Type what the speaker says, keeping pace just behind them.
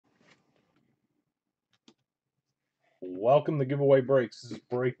Welcome to Giveaway Breaks. This is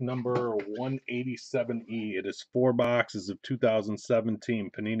break number 187E. It is 4 boxes of 2017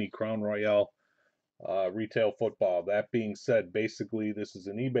 Panini Crown Royale retail football. That being said, basically this is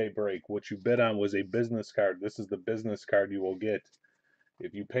an eBay break. What you bid on was a business card. This is the business card you will get.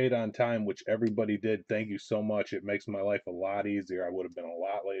 If you paid on time, which everybody did, thank you so much. It makes my life a lot easier. I would have been a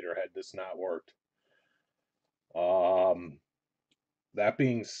lot later had this not worked. That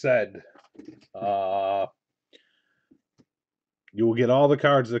being said, you will get all the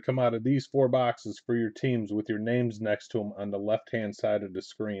cards that come out of these 4 boxes for your teams with your names next to them on the left-hand side of the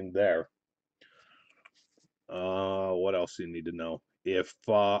screen there. What else do you need to know? If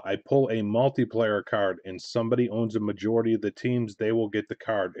I pull a multiplayer card and somebody owns a majority of the teams, they will get the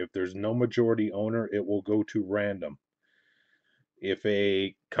card. If there's no majority owner, it will go to random. If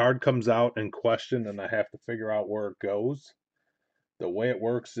a card comes out in question and I have to figure out where it goes, the way it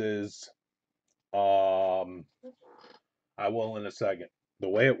works is, I will in a second. The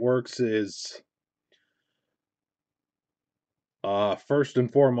way it works is, first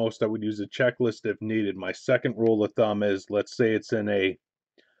and foremost, I would use a checklist if needed. My second rule of thumb is, let's say it's in a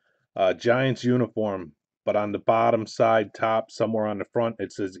Giants uniform, but on the bottom side, top, somewhere on the front,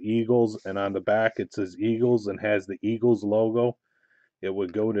 it says Eagles, and on the back, it says Eagles and has the Eagles logo. It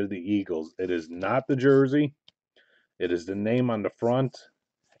would go to the Eagles. It is not the jersey. It is the name on the front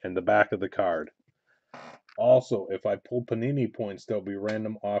and the back of the card. Also, if I pull Panini points, they'll be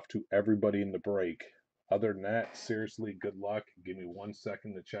random off to everybody in the break. Other than that, seriously, good luck. Give me 1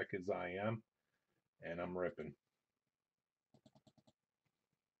 second to check his IM, and I'm ripping.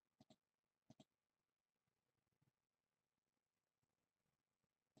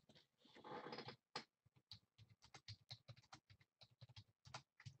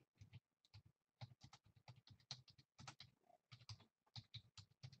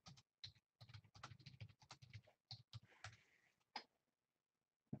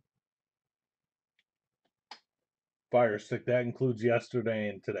 Fire stick, that includes yesterday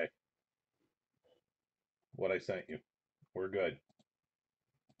and today. What I sent you. We're good.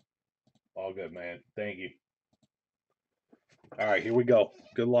 All good, man. Thank you. All right, here we go.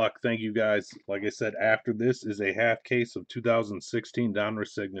 Good luck. Thank you, guys. Like I said, after this is a half case of 2016 Donruss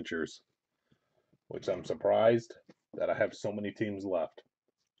signatures, which I'm surprised that I have so many teams left.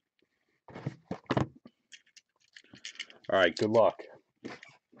 All right, good luck.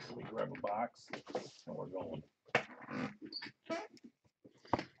 Let me grab a box, and we're going.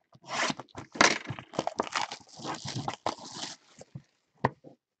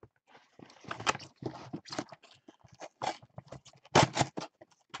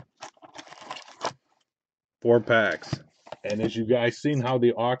 4 packs. And as you guys seen how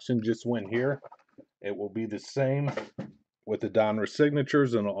the auction just went here, it will be the same with the Donruss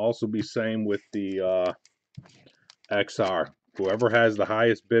signatures, and it'll also be same with the XR. Whoever has the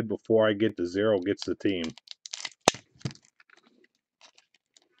highest bid before I get to 0 gets the team.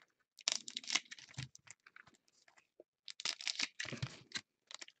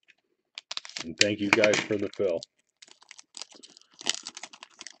 And thank you guys for the fill.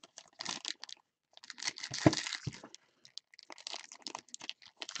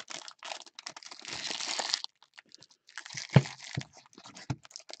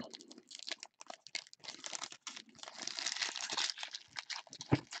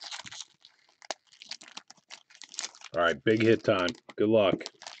 All right, big hit time. Good luck.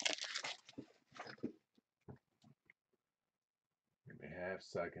 Give me a half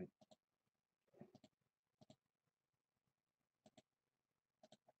second.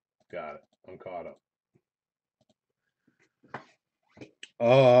 Got it. I'm caught up.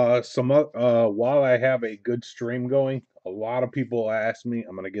 While I have a good stream going, a lot of people ask me,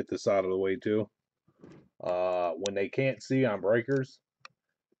 I'm gonna get this out of the way too. When they can't see on breakers,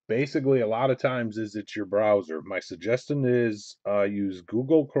 basically a lot of times it's your browser. My suggestion is use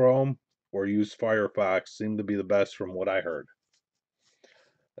Google Chrome or use Firefox. Seem to be the best from what I heard.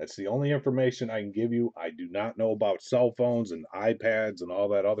 That's the only information I can give you. I do not know about cell phones and iPads and all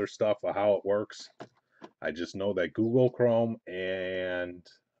that other stuff of how it works. I just know that Google Chrome and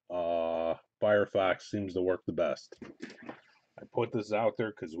Firefox seems to work the best. I put this out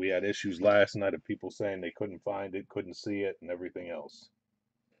there because we had issues last night of people saying they couldn't find it, couldn't see it, and everything else.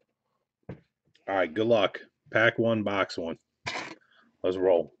 All right, good luck. Pack 1, box 1. Let's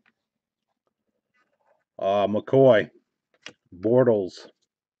roll. McCoy, Bortles,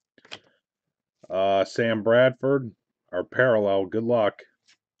 Sam Bradford, our parallel. Good luck.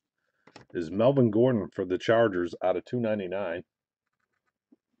 Is Melvin Gordon for the Chargers out of 299.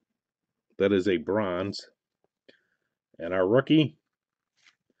 That is a bronze. And our rookie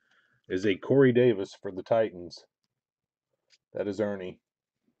is a Corey Davis for the Titans That is Ernie.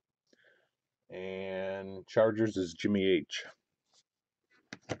 And Chargers is Jimmy H.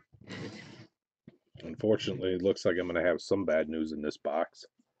 Unfortunately, it looks like I'm going to have some bad news in this box.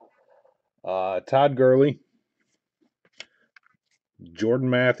 Todd Gurley, Jordan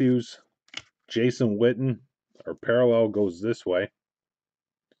Matthews, Jason Witten. Our parallel goes this way.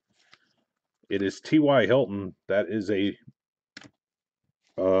 It is T.Y. Hilton. That is a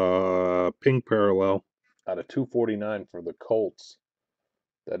pink parallel out of 249 for the Colts.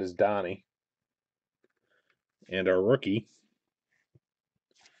 That is Donnie. And our rookie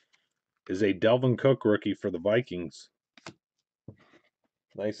is a Delvin Cook rookie for the Vikings.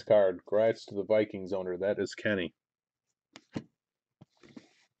 Nice card. Congrats to the Vikings owner. That is Kenny.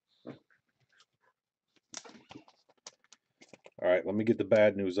 All right, let me get the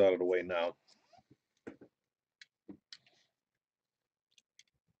bad news out of the way now.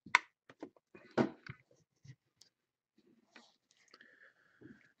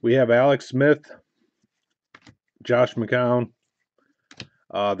 We have Alex Smith, Josh McCown,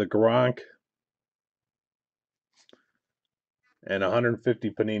 the Gronk, and 150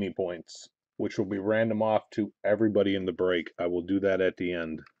 Panini points, which will be random off to everybody in the break. I will do that at the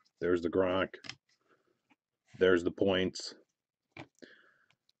end. There's the Gronk. There's the points.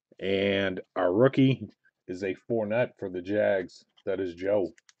 And our rookie is a Fournette for the Jags. That is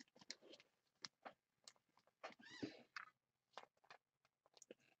Joe.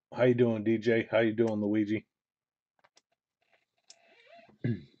 How you doing, DJ? How you doing, Luigi?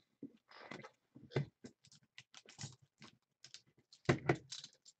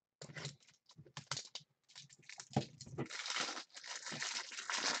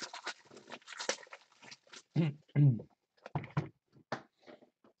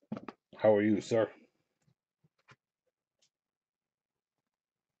 How are you, sir?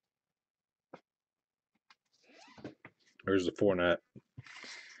 There's the Fournette.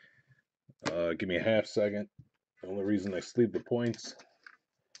 Give me a half second. The only reason I sleeve the points.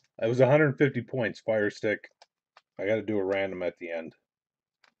 It was 150 points, Fire Stick. I got to do a random at the end.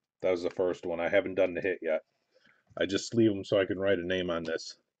 That was the first one. I haven't done the hit yet. I just sleeve them so I can write a name on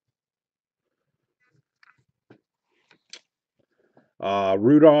this.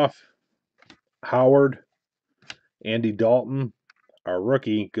 Rudolph, Howard, Andy Dalton, our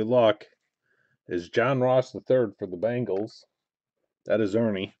rookie, good luck, is John Ross III for the Bengals. That is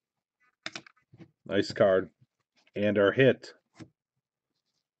Ernie. Nice card. And our hit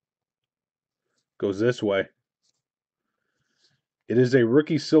goes this way. It is a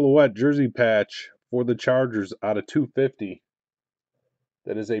rookie silhouette jersey patch for the Chargers out of 250.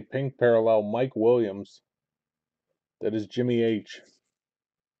 That is a pink parallel Mike Williams. That is Jimmy H.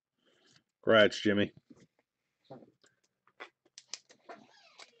 Congrats, Jimmy.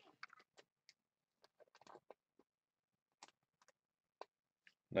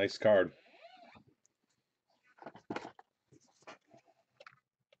 Nice card.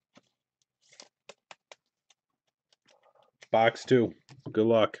 Box 2. Good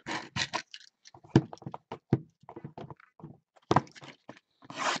luck.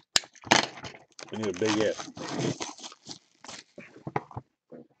 We need a big hit.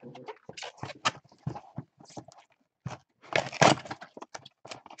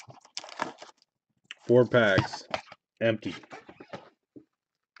 Four packs. Empty.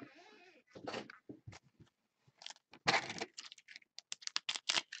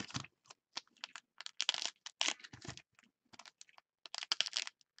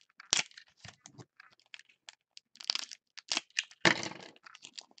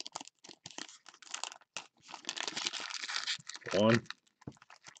 One.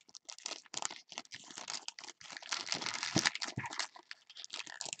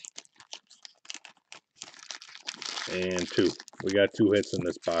 And 2. We got 2 hits in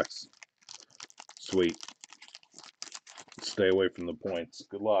this box. Sweet. Stay away from the points.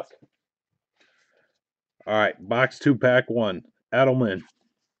 Good luck. All right, box 2, pack 1. Edelman,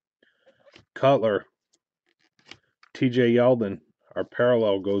 Cutler, TJ Yeldon. Our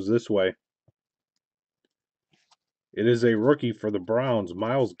parallel goes this way. It is a rookie for the Browns,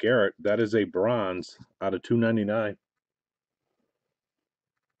 Myles Garrett. That is a bronze out of 299.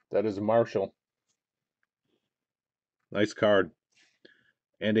 That is Marshall. Nice card.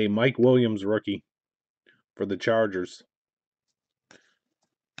 And a Mike Williams rookie for the Chargers.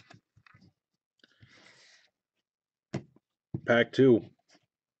 Pack 2.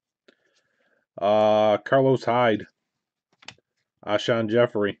 Carlos Hyde, Alshon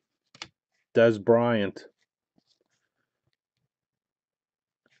Jeffrey, Des Bryant.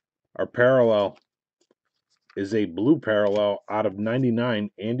 Our parallel is a blue parallel out of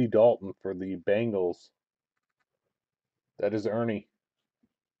 99, Andy Dalton for the Bengals. That is Ernie.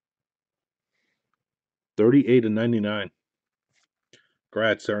 38/99.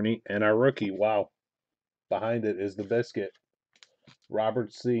 Congrats, Ernie. And our rookie, wow. Behind it is the biscuit.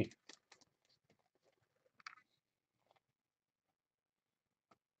 Robert C.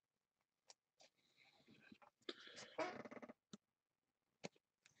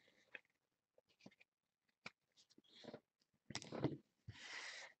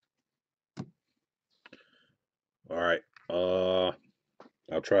 All right.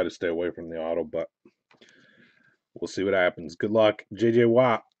 I'll try to stay away from the auto, but we'll see what happens. Good luck. JJ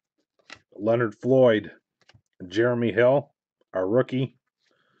Watt, Leonard Floyd, Jeremy Hill, our rookie.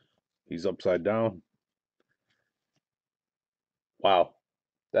 He's upside down. Wow.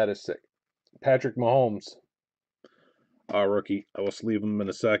 That is sick. Patrick Mahomes, our rookie. I will sleeve him in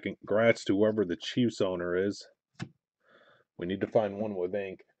a second. Congrats to whoever the Chiefs owner is. We need to find one with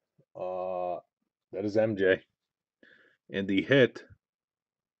ink. That is MJ. And the hit,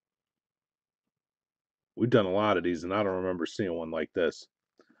 we've done a lot of these, and I don't remember seeing one like this.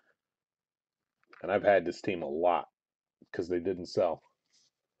 And I've had this team a lot because they didn't sell.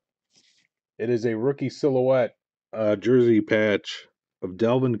 It is a rookie silhouette jersey patch of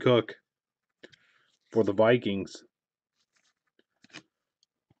Delvin Cook for the Vikings.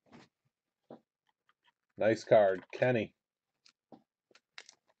 Nice card. Kenny.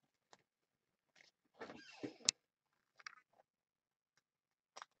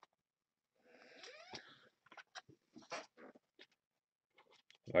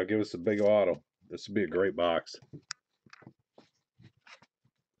 I'll give us a big auto. This would be a great box.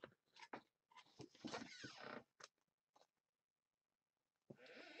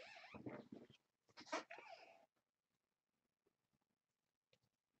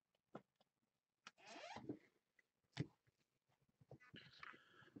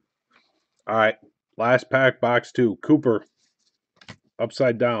 All right. Last pack, box 2. Cooper.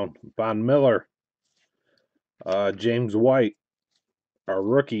 Upside down. Von Miller. James White, our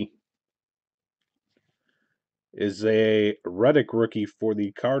rookie, is a Reddick rookie for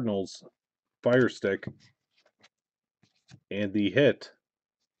the Cardinals. Fire stick. And the hit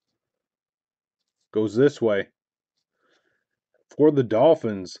goes this way. For the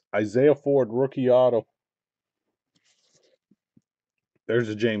Dolphins, Isaiah Ford, rookie auto. There's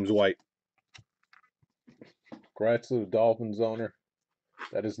a James White. Congrats to the Dolphins owner.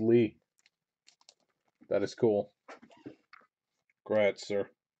 That is Lee. That is cool. Congrats, sir.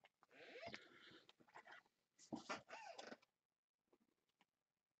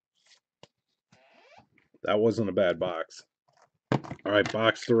 That wasn't a bad box. All right,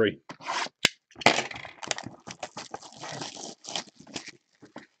 box 3.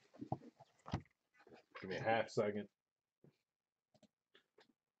 Give me a half second.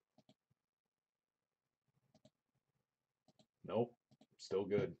 Nope, still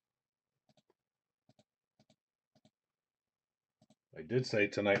good. I did say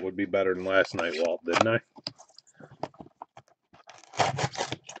tonight would be better than last night, Walt, didn't I?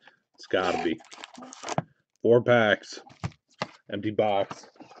 It's gotta be. 4 packs. Empty box.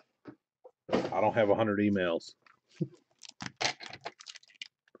 I don't have 100 emails.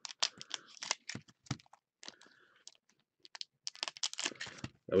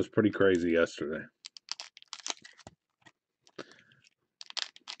 That was pretty crazy yesterday.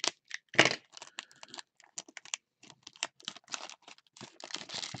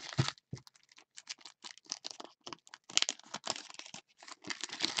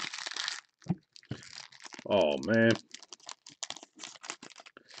 Oh, man.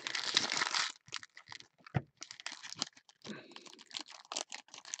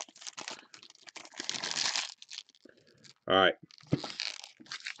 All right.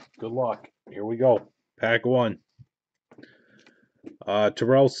 Good luck. Here we go. Pack 1.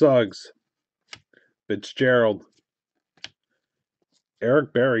 Terrell Suggs. Fitzgerald.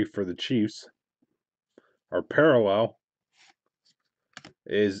 Eric Berry for the Chiefs. Our parallel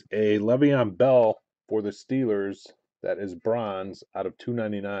is a Le'Veon Bell for the Steelers. That is bronze out of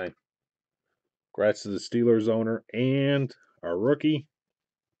 299. Congrats to the Steelers owner. And our rookie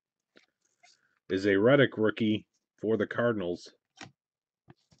is a Reddick rookie for the Cardinals.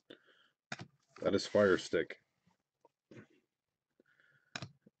 That is Fire Stick.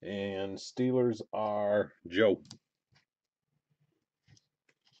 And Steelers are Joe.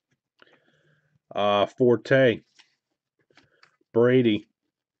 Forte. Brady.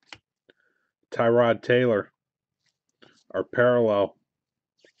 Tyrod Taylor. Our parallel.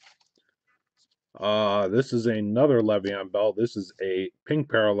 This is another Le'Veon Bell. This is a pink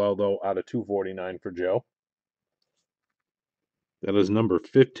parallel, though, out of 249 for Joe. That is number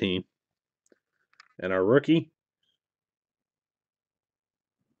 15. And our rookie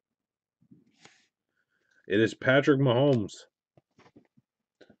It is Patrick Mahomes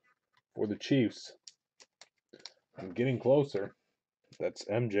for the Chiefs. I'm getting closer. That's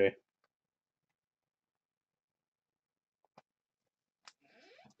MJ.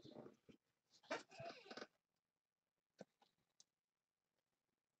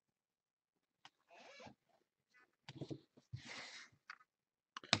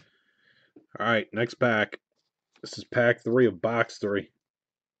 All right, next pack. This is pack 3 of box 3.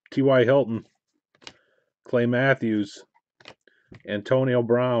 T.Y. Hilton, Clay Matthews, Antonio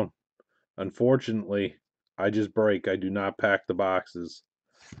Brown. Unfortunately, I just break. I do not pack the boxes.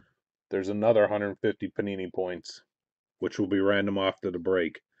 There's another 150 Panini points, which will be random off to the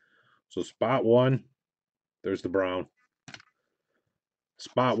break. So spot 1, there's the Brown.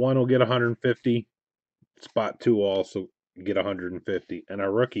 Spot 1 will get 150. Spot 2 will also get 150. And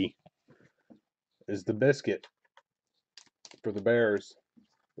our rookie is the biscuit for the Bears.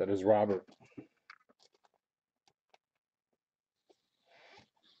 That is Robert.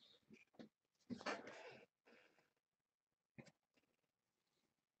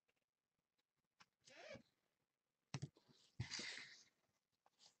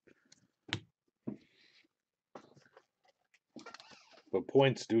 But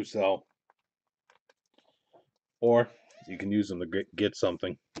points do sell. Or you can use them to get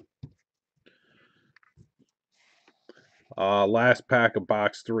something. Last pack of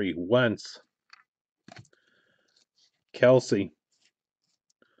box 3. Wentz, Kelsey,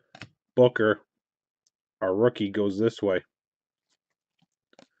 Booker. Our rookie goes this way.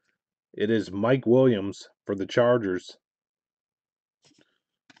 It is Mike Williams for the Chargers.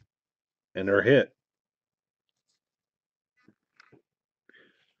 And they're hit.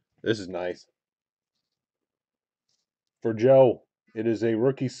 This is nice. For Joe, it is a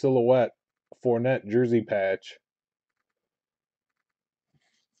rookie silhouette Fournette jersey patch.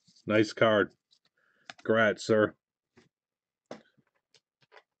 Nice card. Congrats, sir.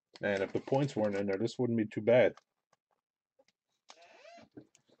 Man, if the points weren't in there, this wouldn't be too bad.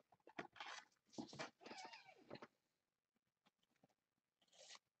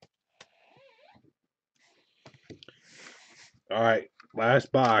 All right,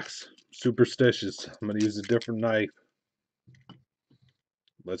 last box. Superstitious. I'm going to use a different knife.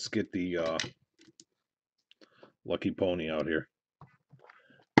 Let's get the lucky pony out here.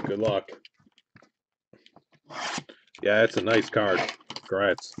 Good luck. Yeah, it's a nice card.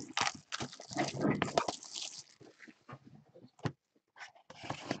 Congrats.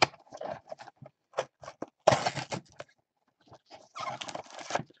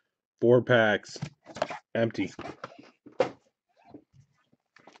 Four packs. Empty.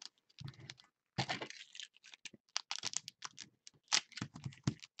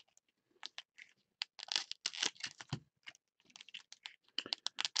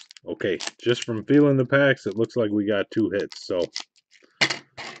 Okay, just from feeling the packs, it looks like we got 2 hits, so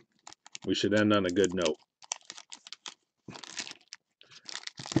we should end on a good note.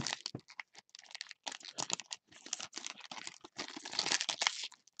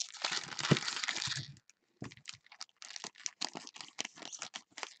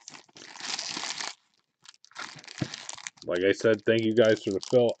 Like I said, thank you guys for the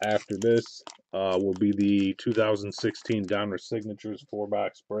fill. After this will be the 2016 Donner Signatures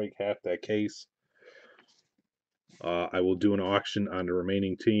 4-box break, half that case. I will do an auction on the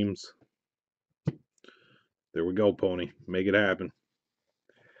remaining teams. There we go, Pony. Make it happen.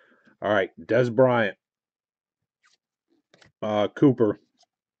 All right, Des Bryant, Cooper,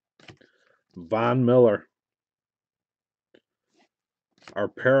 Von Miller. Our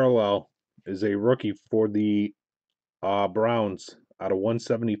parallel is a rookie for the Browns out of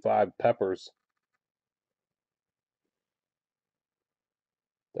 175, Peppers.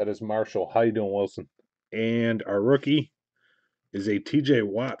 That is Marshall. How you doing, Wilson? And our rookie is a TJ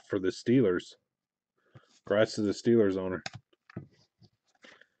Watt for the Steelers. Congrats to the Steelers owner.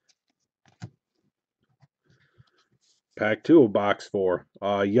 Pack 2 of box 4.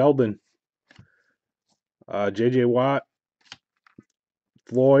 Yeldon, JJ Watt,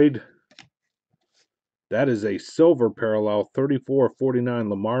 Floyd. That is a silver parallel, 34-49,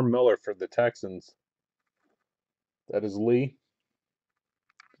 Lamar Miller for the Texans. That is Lee.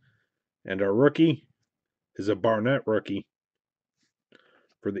 And our rookie is a Barnett rookie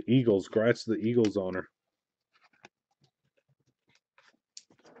for the Eagles. Congrats to the Eagles owner.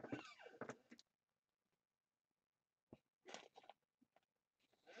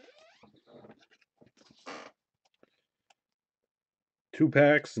 Two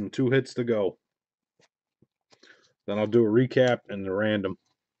packs and 2 hits to go. Then I'll do a recap and the random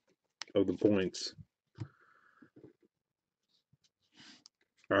of the points.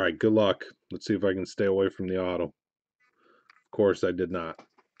 All right, good luck. Let's see if I can stay away from the auto. Of course, I did not.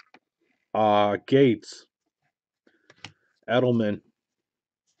 Gates, Edelman,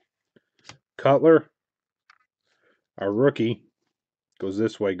 Cutler, our rookie, goes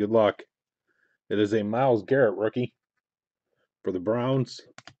this way. Good luck. It is a Myles Garrett rookie for the Browns.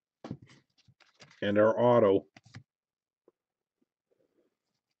 And our auto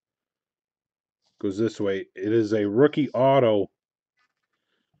goes this way. It is a rookie auto,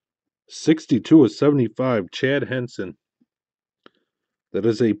 62 of 75, Chad Henson. That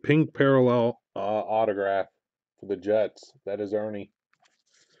is a pink parallel autograph for the Jets. That is Ernie.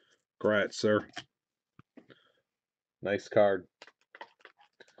 Congrats, sir. Nice card.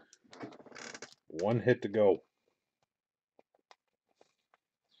 One hit to go.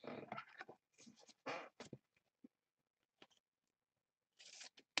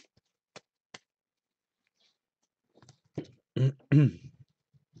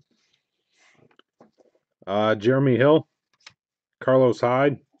 Jeremy Hill, Carlos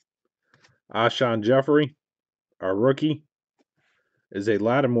Hyde, Alshon Jeffrey, our rookie, is a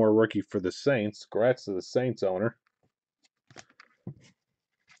Lattimore rookie for the Saints. Congrats to the Saints owner.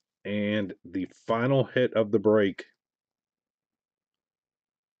 And the final hit of the break.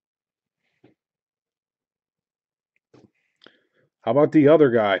 How about the other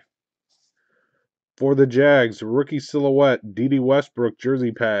guy? For the Jags, rookie silhouette, D.D. Westbrook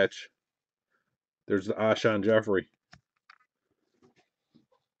jersey patch. There's the Alshon Jeffrey.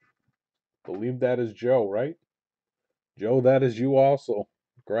 Believe that is Joe, right? Joe, that is you also.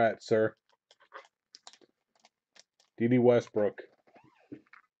 Congrats, sir. D.D. Westbrook.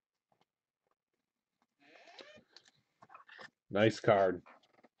 Nice card.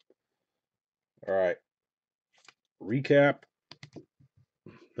 All right. Recap.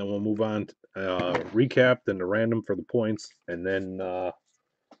 Then we'll move on. Recap, then the random for the points, and then we'll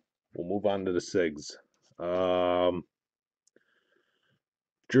move on to the SIGs.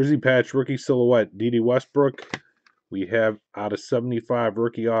 Jersey patch, rookie silhouette, D.D. Westbrook. We have out of 75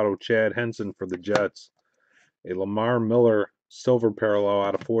 rookie auto, Chad Henson for the Jets. A Lamar Miller silver parallel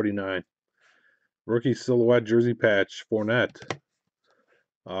out of 49. Rookie silhouette jersey patch, Fournette.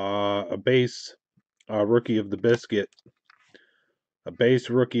 A base rookie of the Biscuit. A base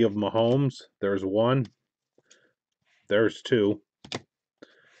rookie of Mahomes. There's one. There's two.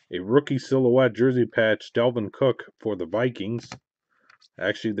 A rookie silhouette jersey patch, Delvin Cook for the Vikings.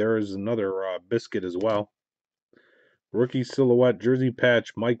 Actually, there is another Biscuit as well. Rookie silhouette jersey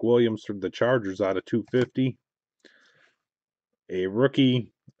patch, Mike Williams for the Chargers out of 250. A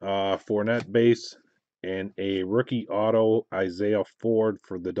rookie Fournette base, and a rookie auto, Isaiah Ford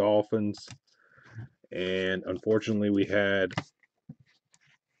for the Dolphins. And unfortunately, we had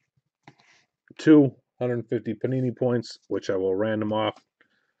 250 Panini points, which I will random off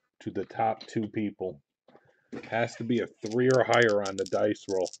to the top two people. Has to be a 3 or higher on the dice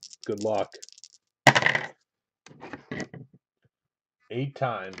roll. Good luck. 8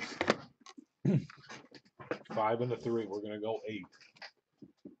 times. 5 and a 3. We're going to go 8.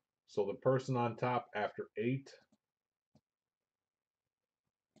 So the person on top after 8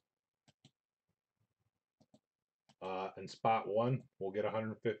 in spot 1 will get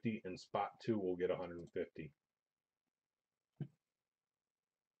 150. In spot 2 will get 150.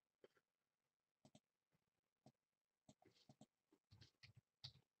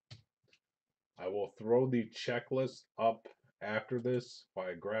 I will throw the checklist up after this while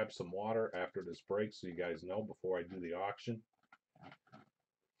I grab some water after this break so you guys know before I do the auction.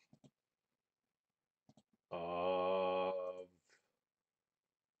 Of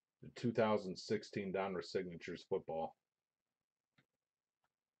the 2016 Donruss Signatures football.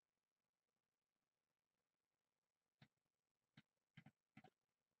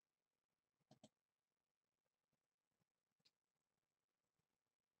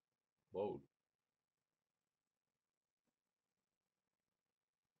 Load.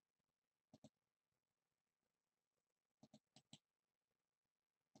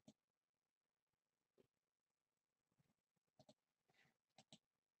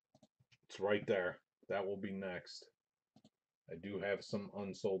 It's right there. That will be next. I do have some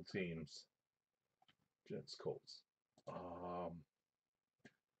unsold teams. Jets, Colts. I'm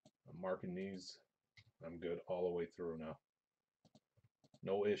marking these. I'm good all the way through now.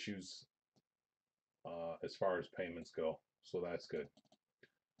 No issues as far as payments go, so that's good.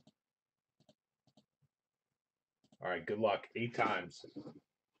 All right, good luck. 8 times.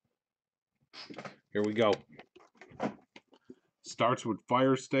 Here we go. Starts with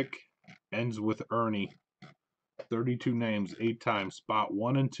Fire Stick, ends with Ernie. 32 names, 8 times. Spot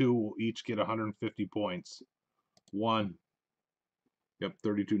 1 and 2 will each get 150 points. 1. Yep,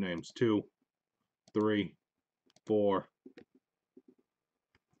 32 names. 2. 3, 4,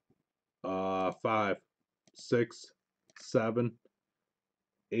 5, 6, 7,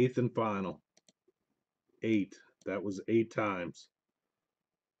 eighth and final. 8. That was 8 times.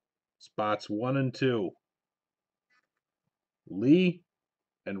 Spots 1 and 2. Lee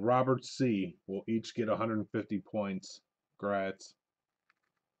and Robert C. will each get 150 points. Grats.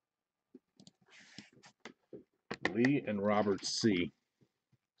 Lee and Robert C.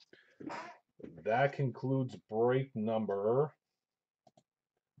 That concludes break number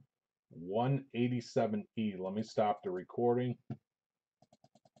 187E. Let me stop the recording.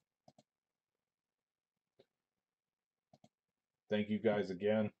 Thank you guys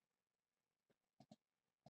again.